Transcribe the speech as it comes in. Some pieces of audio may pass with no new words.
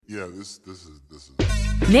Yeah, this is.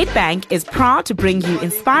 Nedbank is proud to bring you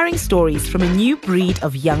inspiring stories from a new breed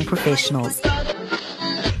of young professionals.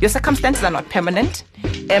 Your circumstances are not permanent.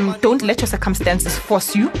 Don't let your circumstances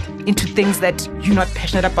force you into things that you're not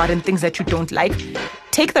passionate about and things that you don't like.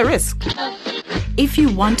 Take the risk. If you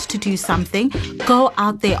want to do something, go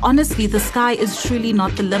out there. Honestly, the sky is truly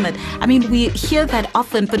not the limit. I mean, we hear that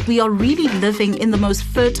often, but we are really living in the most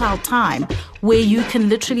fertile time where you can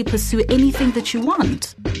literally pursue anything that you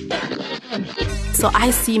want. So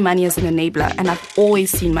I see money as an enabler, and I've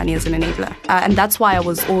always seen money as an enabler. And that's why I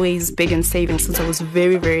was always big in saving since I was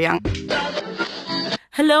very, very young.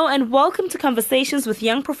 Hello and welcome to Conversations with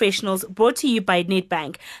Young Professionals, brought to you by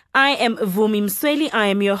Nedbank. I am Vumi Msweli. I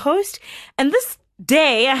am your host, and this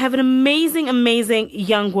day I have an amazing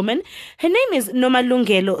young woman. Her name is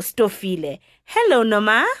Nomalungelo Stofile. Hello,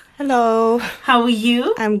 Noma. Hello. How are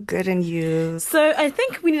you? I'm good, and you? So I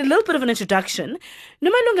think we need a little bit of an introduction.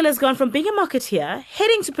 Nomalungelo has gone from being a marketeer,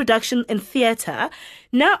 heading to production in theatre,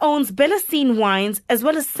 now owns Bellasine Wines as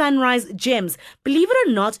well as Sunrise Gems. Believe it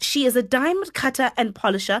or not, she is a diamond cutter and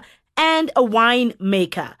polisher and a wine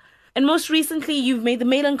maker. And most recently, you've made the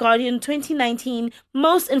Mail and Guardian 2019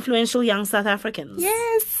 Most Influential Young South Africans.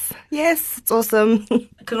 Yes, it's awesome.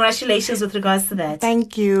 Congratulations with regards to that.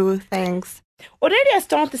 Thank you, thanks. Already I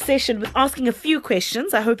start the session with asking a few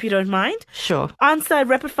questions. I hope you don't mind. Sure. Answer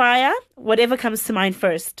rapid fire, whatever comes to mind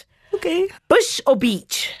first. Okay. Bush or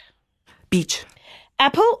beach? Beach.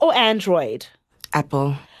 Apple or Android?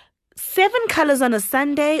 Apple. 7 colors on a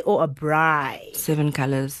Sunday or a bride? 7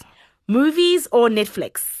 colors. Movies or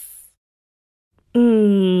Netflix?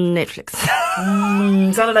 Netflix.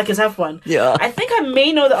 Sounded like a tough one. Yeah. I think I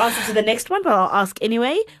may know the answer to the next one, but I'll ask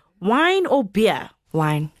anyway. Wine or beer?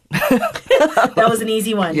 Wine. That was an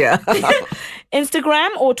easy one. Yeah. Instagram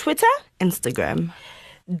or Twitter? Instagram.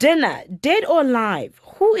 Dinner, dead or alive?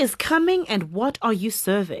 Who is coming and what are you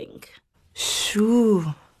serving?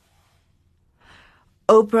 Shoo.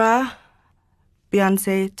 Oprah,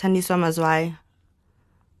 Beyonce, Thandiswa Mazwai,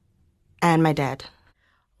 and my dad.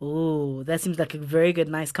 Oh, that seems like a very good,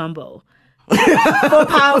 nice combo. For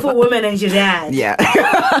powerful women and your dad. Yeah.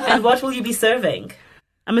 And what will you be serving?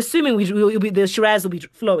 I'm assuming the Shiraz will be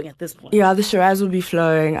flowing at this point. Yeah, the Shiraz will be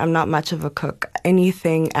flowing. I'm not much of a cook.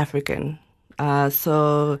 Anything African.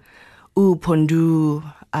 So, pondu.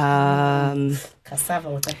 Cassava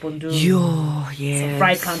with that pondu. Yo, yes. Some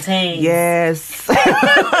fried plantains. Yes.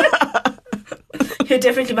 You're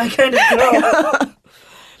definitely my kind of girl.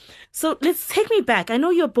 So let's take me back. I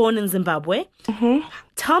know you're born in Zimbabwe. Mm-hmm.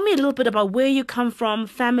 Tell me a little bit about where you come from,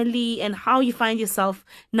 family, and how you find yourself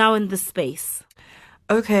now in this space.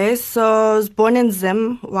 Okay, so I was born in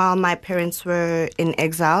Zim while my parents were in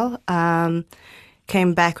exile.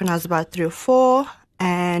 Came back when I was about 3 or 4,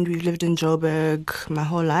 and we've lived in Joburg my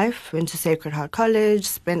whole life. Went to Sacred Heart College,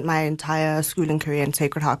 spent my entire schooling career in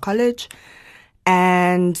Sacred Heart College.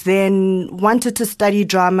 And then wanted to study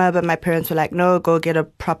drama, but my parents were like, no, go get a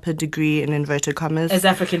proper degree in inverted commas. As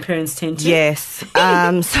African parents tend to. Yes. So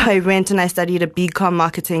I went and I studied a BCom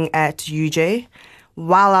marketing at UJ.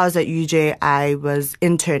 While I was at UJ, I was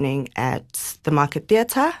interning at the Market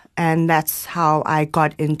Theatre, and that's how I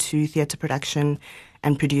got into theatre production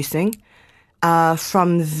and producing.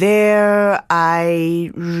 From there, I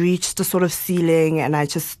reached a sort of ceiling, and I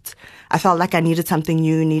felt like I needed something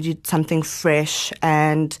new, needed something fresh.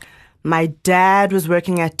 And my dad was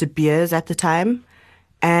working at De Beers at the time,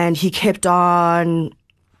 and he kept on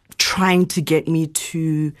trying to get me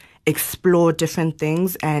to explore different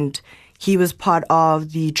things. And he was part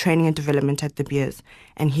of the training and development at De Beers,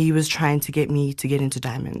 and he was trying to get me to get into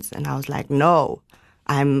diamonds. And I was like, no,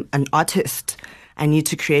 I'm an artist. I need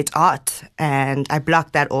to create art. And I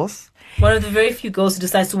blocked that off. One of the very few girls who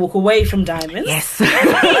decides to walk away from diamonds. Yes.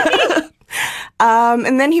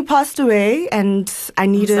 And then he passed away, and I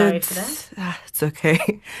needed... I'm sorry for that. It's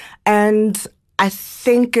okay. And I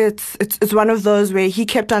think it's one of those where he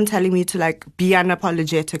kept on telling me to like be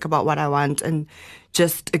unapologetic about what I want and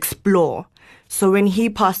just explore. So when he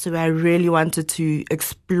passed away, I really wanted to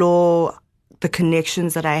explore the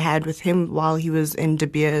connections that I had with him while he was in De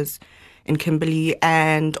Beers in Kimberley,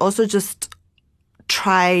 and also just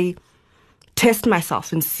test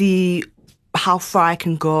myself and see how far I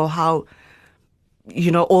can go, how,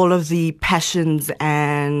 all of the passions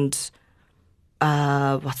and,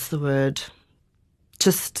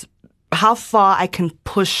 just how far I can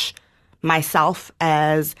push myself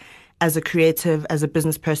as a creative, as a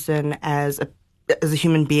business person, as a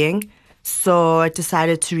human being. So I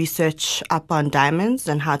decided to research up on diamonds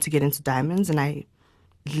and how to get into diamonds, and I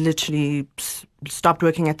literally stopped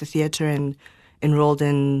working at the theatre and enrolled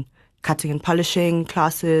in cutting and polishing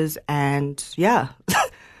classes, and yeah.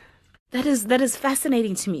 That is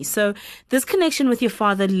fascinating to me. So this connection with your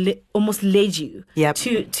father almost led you Yep.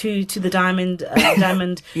 to the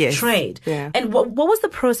diamond Yes. trade. Yeah. And what was the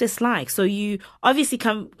process like? So you obviously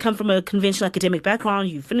come from a conventional academic background.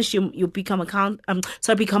 You finish you become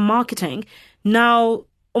become marketing. Now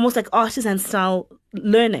almost like artisan style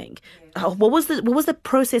learning. What was the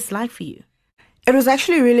process like for you? It was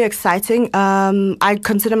actually really exciting. I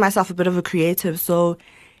consider myself a bit of a creative, so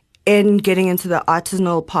in getting into the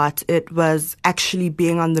artisanal part, it was actually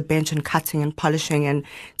being on the bench and cutting and polishing and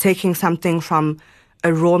taking something from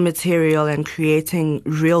a raw material and creating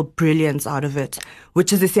real brilliance out of it,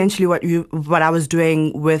 which is essentially what I was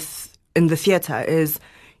doing in the theater is,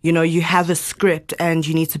 you have a script and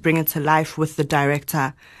you need to bring it to life with the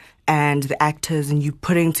director and the actors, and you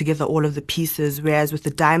putting together all of the pieces. Whereas with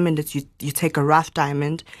the diamond, it's you take a rough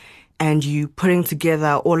diamond and you putting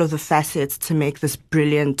together all of the facets to make this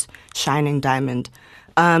brilliant, shining diamond.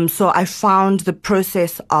 So I found the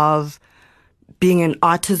process of being an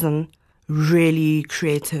artisan really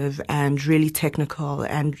creative and really technical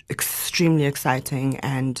and extremely exciting,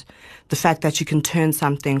 and the fact that you can turn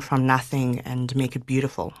something from nothing and make it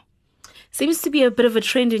beautiful. Seems to be a bit of a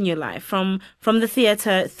trend in your life, from the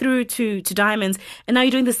theatre through to diamonds, and now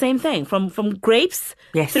you're doing the same thing, from grapes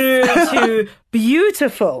Yes. through to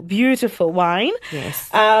beautiful wine. Yes.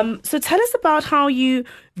 So tell us about how you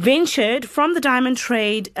ventured from the diamond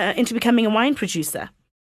trade into becoming a wine producer.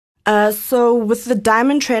 So with the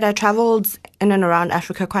diamond trade, I traveled in and around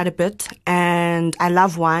Africa quite a bit, and I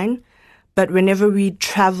love wine. But whenever we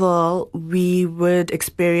travel, we would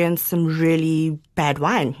experience some really bad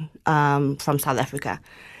wine from South Africa.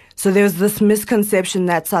 So there's this misconception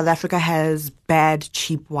that South Africa has bad,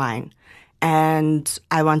 cheap wine, and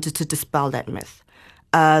I wanted to dispel that myth.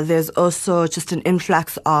 There's also just an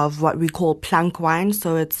influx of what we call plunk wine,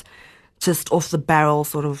 so it's just off the barrel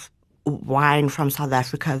sort of wine from South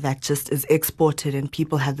Africa that just is exported, and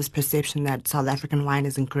people have this perception that South African wine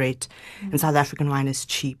isn't great and South African wine is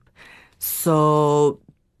cheap. So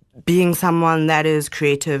being someone that is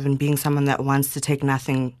creative and being someone that wants to take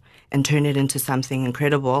nothing and turn it into something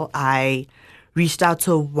incredible, I reached out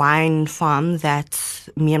to a wine farm that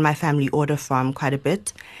me and my family order from quite a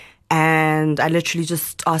bit. And I literally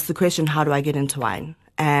just asked the question, how do I get into wine?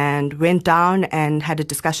 And went down and had a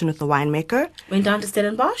discussion with the winemaker. Went down to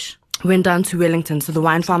Stellenbosch? Went down to Wellington. So the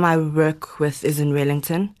wine farm I work with is in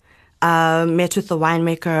Wellington. Met with the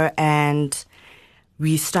winemaker, and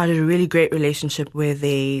we started a really great relationship where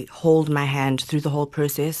they hold my hand through the whole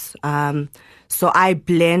process. So I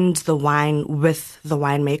blend the wine with the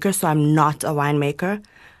winemaker, so I'm not a winemaker.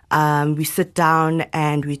 We sit down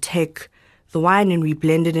and we take the wine and we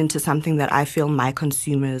blend it into something that I feel my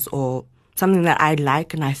consumers, or something that I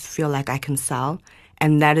like and I feel like I can sell.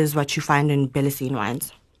 And that is what you find in Bellissine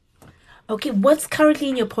wines. Okay, what's currently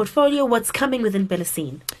in your portfolio? What's coming within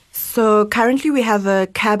Bellissine? So currently we have a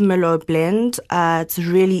Cab Merlot blend. It's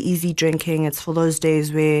really easy drinking. It's for those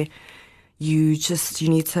days where you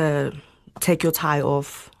need to take your tie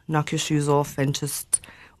off, knock your shoes off, and just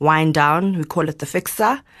wind down. We call it the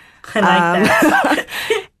fixer. I like that.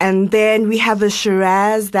 And then we have a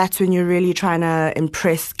Shiraz. That's when you're really trying to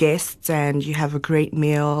impress guests and you have a great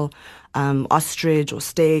meal, ostrich or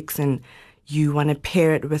steaks, and you want to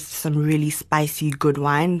pair it with some really spicy good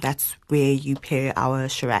wine. That's where you pair our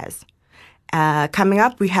Shiraz. Coming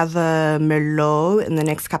up, we have a Merlot in the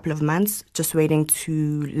next couple of months, just waiting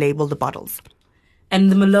to label the bottles. And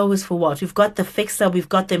the Merlot is for what? We've got the fixer, we've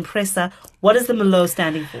got the impressor. What is the Merlot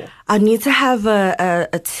standing for? I need to have a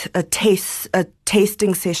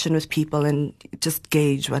tasting session with people and just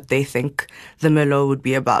gauge what they think the Merlot would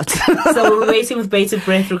be about. So we're waiting with bated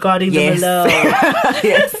breath regarding Yes. the Merlot.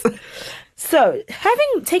 Yes. So,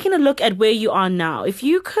 having taken a look at where you are now, if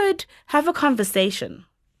you could have a conversation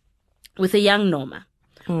with a young Norma,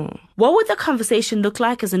 what would the conversation look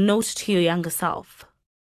like as a note to your younger self?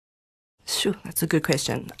 Sure, that's a good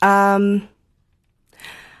question.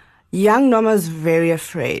 Young Norma's very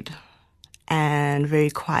afraid and very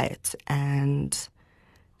quiet and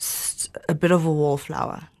a bit of a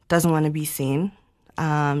wallflower. Doesn't want to be seen.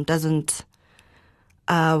 Doesn't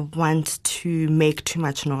want to make too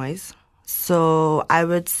much noise. So I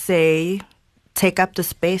would say take up the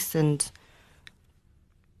space and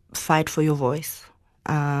fight for your voice.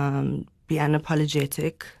 Be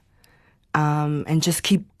unapologetic. And just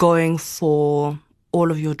keep going for all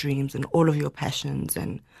of your dreams and all of your passions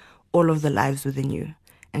and all of the lives within you,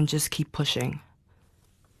 and just keep pushing.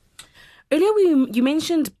 Earlier, you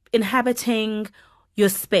mentioned inhabiting your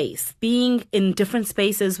space, being in different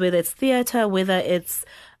spaces, whether it's theatre, whether it's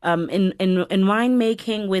in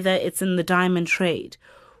winemaking, whether it's in the diamond trade.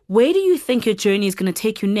 Where do you think your journey is going to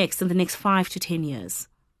take you next in the next 5 to 10 years?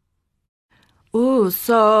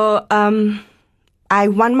 So I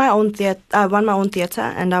won my own theater.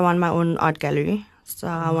 And I won my own art gallery. So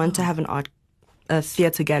I want to have a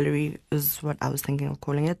theater gallery is what I was thinking of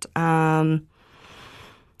calling it.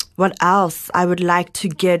 What else? I would like to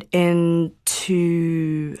get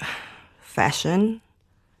into fashion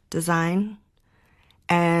design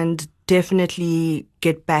and definitely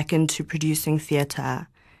get back into producing theater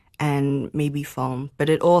and maybe film. But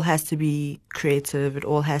it all has to be creative. It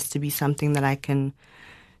all has to be something that I can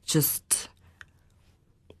just,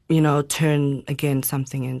 turn again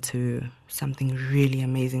something into something really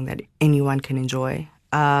amazing that anyone can enjoy.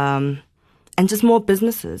 And just more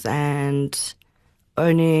businesses and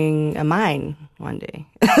owning a mine one day.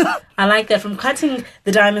 I like that. From cutting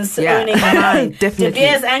the diamonds to owning a mine. Definitely. De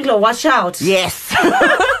Beers Anglo, watch out. Yes.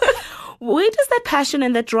 Where does that passion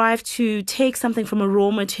and that drive to take something from a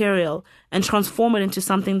raw material and transform it into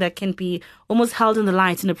something that can be almost held in the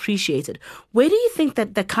light and appreciated, where do you think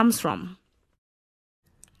that comes from?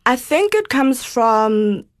 I think it comes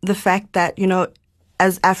from the fact that,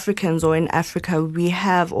 as Africans or in Africa, we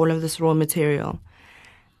have all of this raw material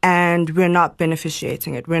and we're not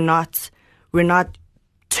beneficiating it. We're not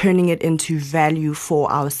turning it into value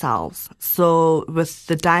for ourselves. So with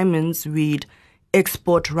the diamonds, we'd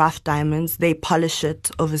export rough diamonds, they polish it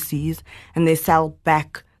overseas, and they sell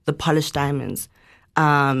back the polished diamonds.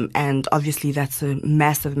 And obviously that's a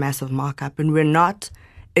massive, massive markup. And we're not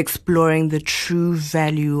exploring the true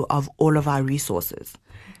value of all of our resources.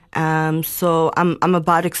 So I'm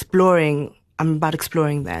about exploring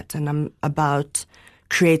that, and I'm about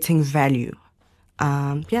creating value.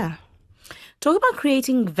 Talk about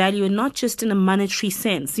creating value, and not just in a monetary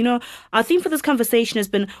sense. Our theme for this conversation has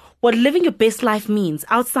been what living your best life means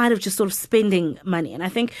outside of just sort of spending money. And I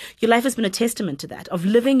think your life has been a testament to that, of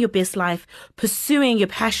living your best life, pursuing your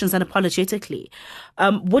passions unapologetically.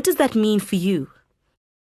 What does that mean for you?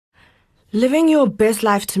 Living your best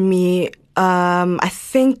life to me, I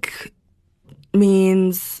think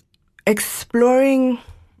means exploring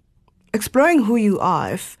who you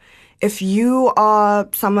are. If you are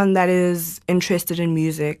someone that is interested in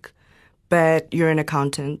music, but you're an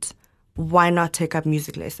accountant, why not take up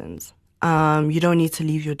music lessons? You don't need to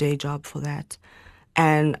leave your day job for that.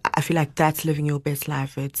 And I feel like that's living your best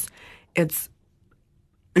life. It's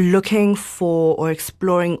looking for or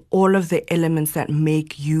exploring all of the elements that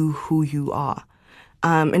make you who you are.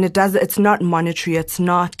 And it's not monetary, it's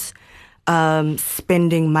not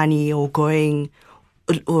spending money or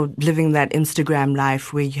living that Instagram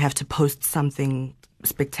life where you have to post something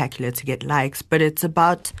spectacular to get likes, but it's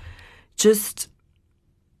about just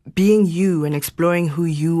being you and exploring who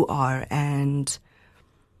you are and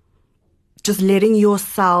just letting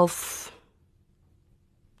yourself,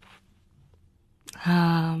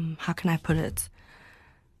 how can I put it?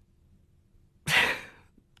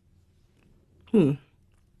 I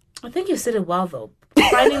think you said it well, though.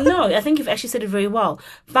 I think you've actually said it very well.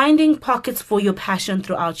 Finding pockets for your passion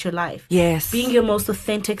throughout your life. Yes. Being your most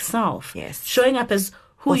authentic self. Yes. Showing up as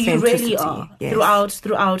who you really are. Yes.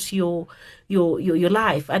 throughout your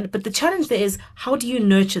life. But the challenge there is, how do you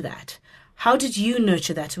nurture that? How did you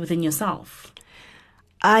nurture that within yourself?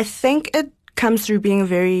 I think it comes through being a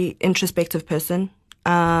very introspective person.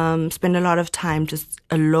 Spend a lot of time just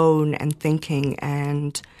alone and thinking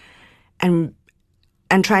and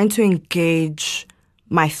trying to engage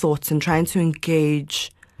my thoughts and trying to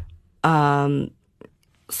engage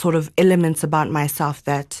sort of elements about myself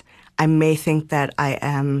that I may think that I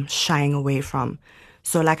am shying away from.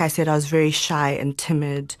 So like I said, I was very shy and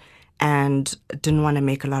timid and didn't want to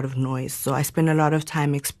make a lot of noise. So I spent a lot of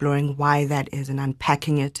time exploring why that is and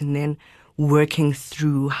unpacking it and then working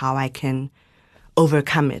through how I can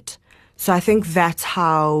overcome it. So I think that's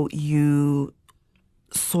how you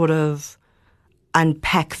sort of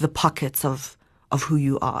unpack the pockets of who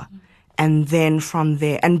you are. And then from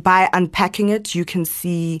there, and by unpacking it, you can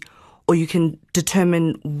see or you can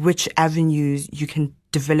determine which avenues you can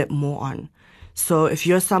develop more on. So if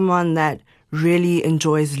you're someone that really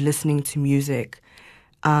enjoys listening to music,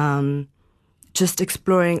 just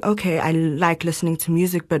exploring, okay, I like listening to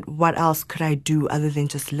music, but what else could I do other than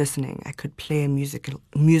just listening? I could play a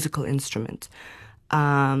musical instrument.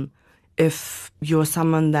 If you're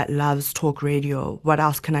someone that loves talk radio, what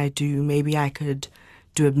else can I do? Maybe I could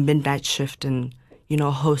do a midnight shift and,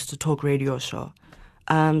 host a talk radio show.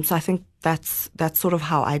 So I think that's sort of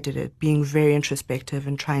how I did it, being very introspective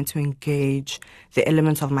and trying to engage the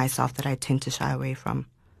elements of myself that I tend to shy away from.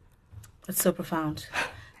 That's so profound.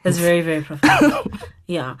 That's very, very profound.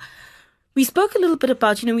 Yeah. We spoke a little bit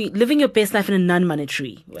about, living your best life in a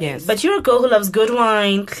non-monetary way. Yes. But you're a girl who loves good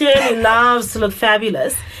wine, clearly loves to look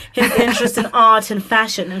fabulous, his interest in art and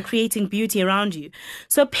fashion and creating beauty around you.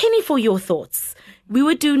 So a penny for your thoughts. We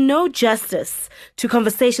would do no justice to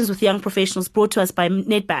conversations with young professionals brought to us by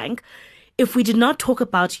Nedbank if we did not talk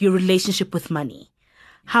about your relationship with money.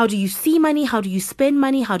 How do you see money? How do you spend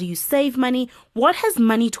money? How do you save money? What has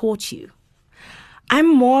money taught you? I'm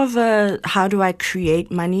more of a, how do I create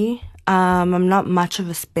money? I'm not much of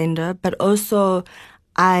a spender, but also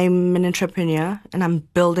I'm an entrepreneur and I'm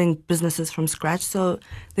building businesses from scratch. So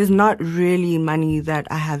there's not really money that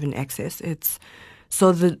I have in excess. It's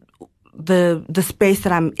so the space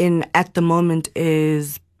that I'm in at the moment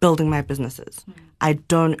is building my businesses. I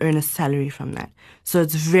don't earn a salary from that. So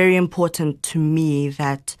it's very important to me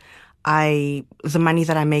that the money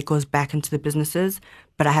that I make goes back into the businesses,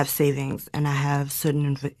 but I have savings and I have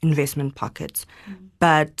certain investment pockets.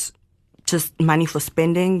 But just money for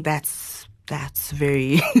spending, that's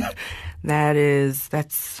very, it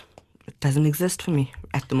doesn't exist for me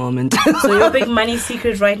at the moment. So your big money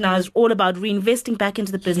secret right now is all about reinvesting back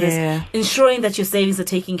into the business, ensuring that your savings are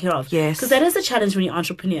taken care of. Yes. Because that is a challenge when you're an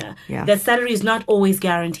entrepreneur. Yeah. That salary is not always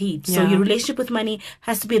guaranteed. So Yeah. your relationship with money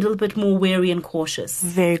has to be a little bit more wary and cautious.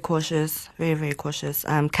 Very cautious, very, very cautious.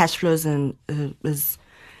 Cash flows is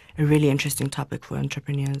a really interesting topic for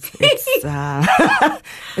entrepreneurs. It's,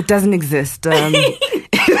 it doesn't exist.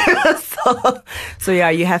 So yeah,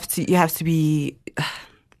 you have to be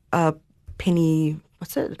a penny.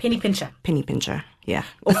 What's it? Penny pincher. Penny pincher. Yeah.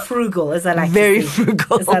 Or frugal, as I like Very to say.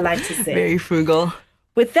 frugal. As I like to say. Very frugal.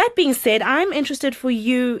 With that being said, I'm interested for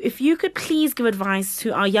you, if you could please give advice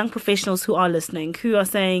to our young professionals who are listening, who are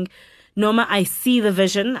saying, Noma, I see the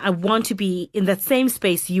vision. I want to be in that same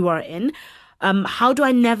space you are in. How do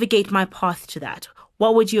I navigate my path to that?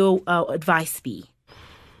 What would your advice be?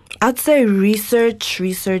 I'd say research.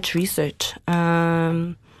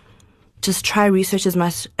 Just try research as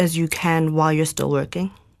much as you can while you're still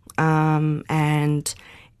working, and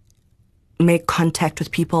make contact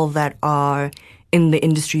with people that are in the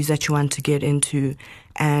industries that you want to get into,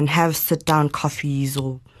 and have sit-down coffees,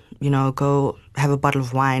 or go have a bottle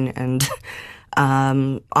of wine and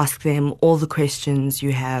ask them all the questions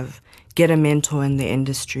you have. Get a mentor in the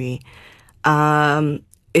industry.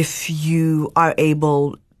 If you are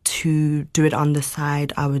able to do it on the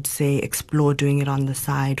side, I would say explore doing it on the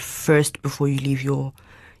side first before you leave your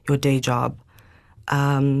day job.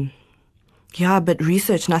 But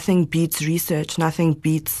research, nothing beats research. Nothing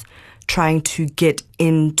beats trying to get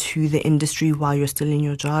into the industry while you're still in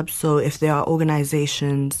your job. So if there are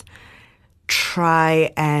organizations,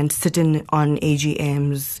 try and sit in on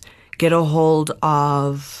AGMs, get a hold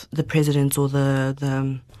of the presidents or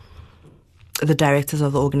the directors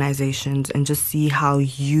of the organizations, and just see how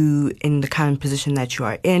you, in the current position that you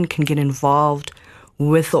are in, can get involved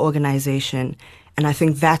with the organization. And I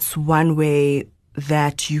think that's one way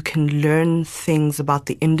that you can learn things about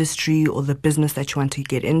the industry or the business that you want to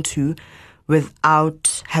get into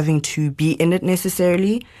without having to be in it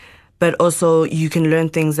necessarily. But also you can learn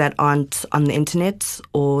things that aren't on the internet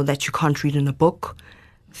or that you can't read in a book.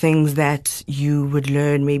 Things that you would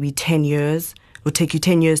learn maybe 10 years, would take you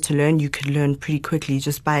 10 years to learn, you could learn pretty quickly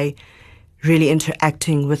just by really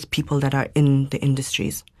interacting with people that are in the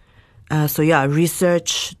industries.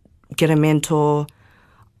 Research, get a mentor,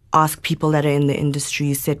 ask people that are in the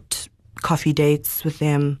industry, set coffee dates with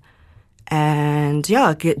them, and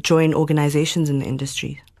join organizations in the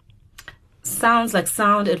industry. Sounds like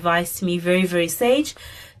sound advice to me. Very, very sage.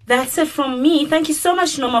 That's it from me. Thank you so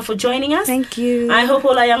much, Noma, for joining us. Thank you. I hope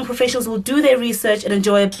all our young professionals will do their research and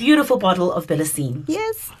enjoy a beautiful bottle of Bellasine.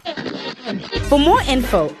 Yes. For more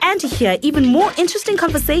info and to hear even more interesting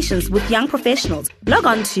conversations with young professionals, log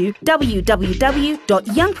on to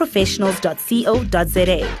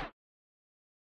www.youngprofessionals.co.za.